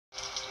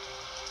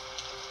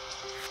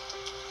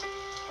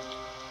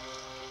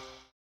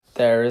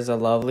there is a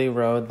lovely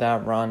road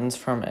that runs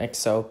from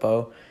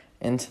Ixopo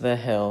into the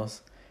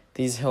hills.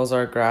 These hills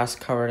are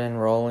grass-covered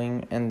and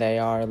rolling, and they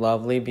are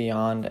lovely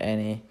beyond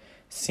any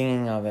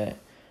seeing of it.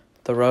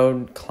 The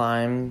road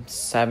climbs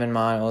 7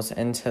 miles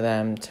into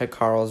them to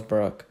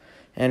Carlsbrook,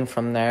 and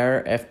from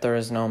there, if there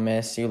is no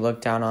mist, you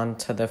look down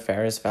onto the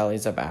fairest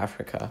valleys of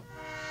Africa.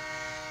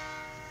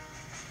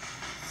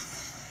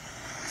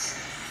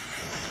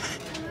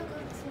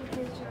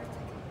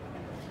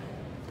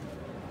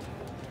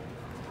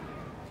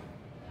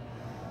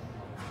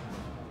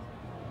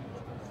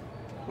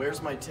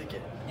 Where's my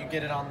ticket? You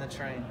get it on the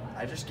train.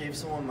 I just gave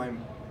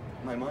someone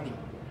my money.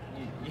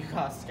 You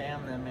got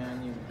scammed then,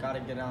 man. You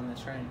gotta get it on the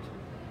train.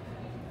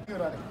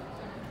 Good on it.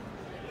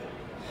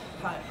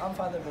 Hi, I'm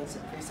Father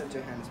Vincent, priest of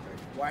Johannesburg.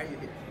 Why are you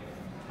here?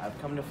 I've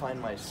come to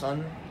find my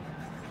son,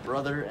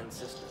 brother, and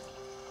sister.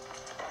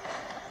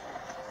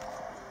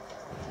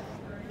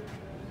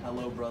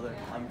 Hello, brother.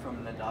 I'm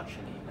from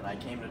Nadachini, and I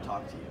came to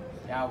talk to you.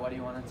 Yeah, what do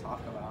you want to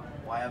talk about?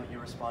 Why haven't you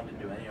responded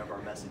to any of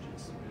our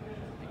messages?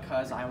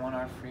 Because I want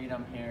our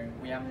freedom here.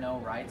 We have no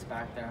rights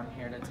back there. I'm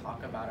here to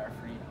talk about our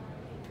freedom.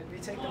 Could we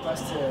take the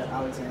bus to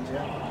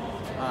Alexandria?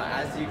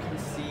 As you can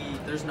see,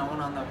 there's no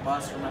one on the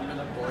bus. Remember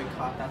the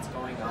boycott that's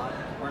going on?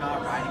 We're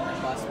not riding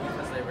the bus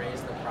because they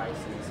raised the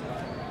prices.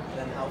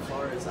 Then how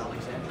far is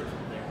Alexandria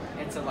from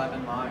there? It's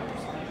 11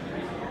 miles.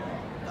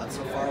 That's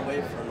so far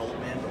away for an old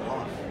man to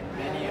walk.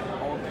 Many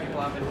old people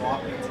have been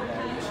walking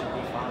today. You should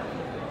be fine.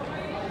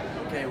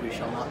 Okay, we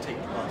shall not take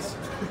the bus.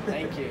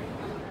 Thank you.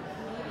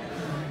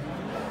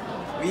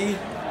 We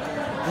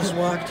just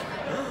walked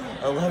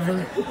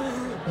 11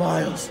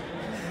 miles.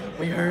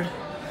 We heard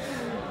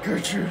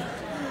Gertrude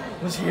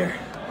was here.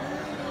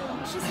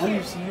 Have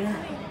you seen her?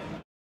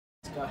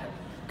 Go ahead.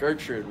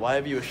 Gertrude, why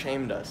have you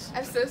ashamed us?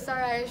 I'm so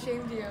sorry I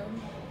ashamed you.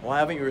 Why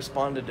haven't you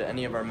responded to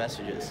any of our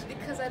messages?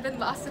 Because I've been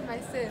lost in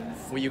my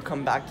sins. Will you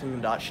come back to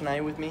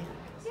Nadachini with me?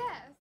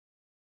 Yes.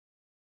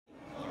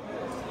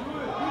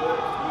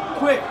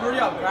 Quick, hurry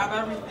up,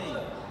 grab everything.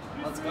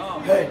 Let's go.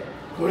 Hey,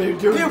 what are you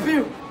doing? Pew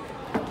pew!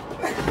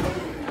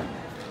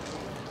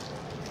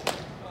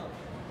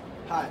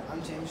 Hi,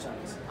 I'm James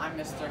Jones. I'm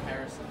Mr.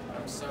 Harrison.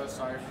 I'm so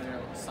sorry for your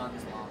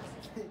son's loss.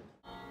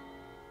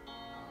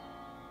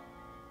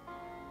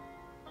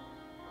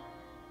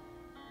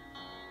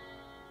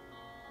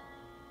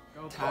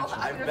 Go Patrick.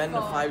 I've been to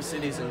 5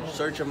 cities in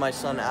search of my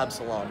son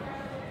Absalom.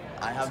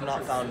 I have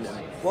not found him.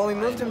 Well, we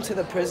moved him to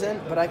the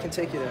prison, but I can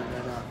take you there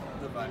right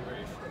now.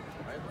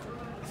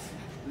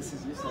 This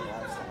is your son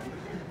Absalom.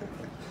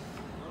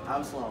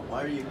 Absalom,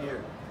 why are you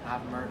here?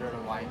 I've murdered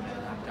a white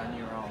man. I've done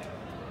you wrong.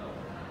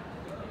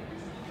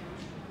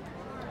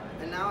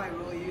 And now I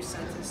rule you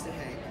sentenced to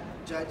hang.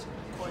 Judge,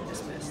 court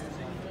dismissed.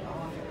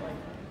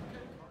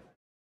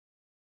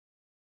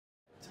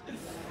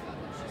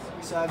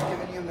 So I've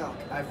given you milk,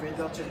 I've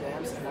rebuilt your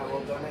dams, and I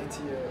will donate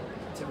to you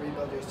to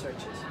rebuild your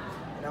churches.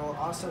 And I will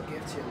also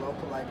give to your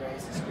local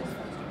libraries and school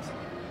funds.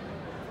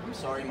 I'm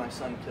sorry my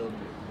son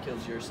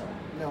kills your son.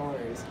 No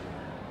worries.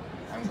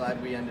 I'm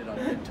glad we ended on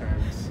good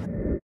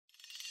terms.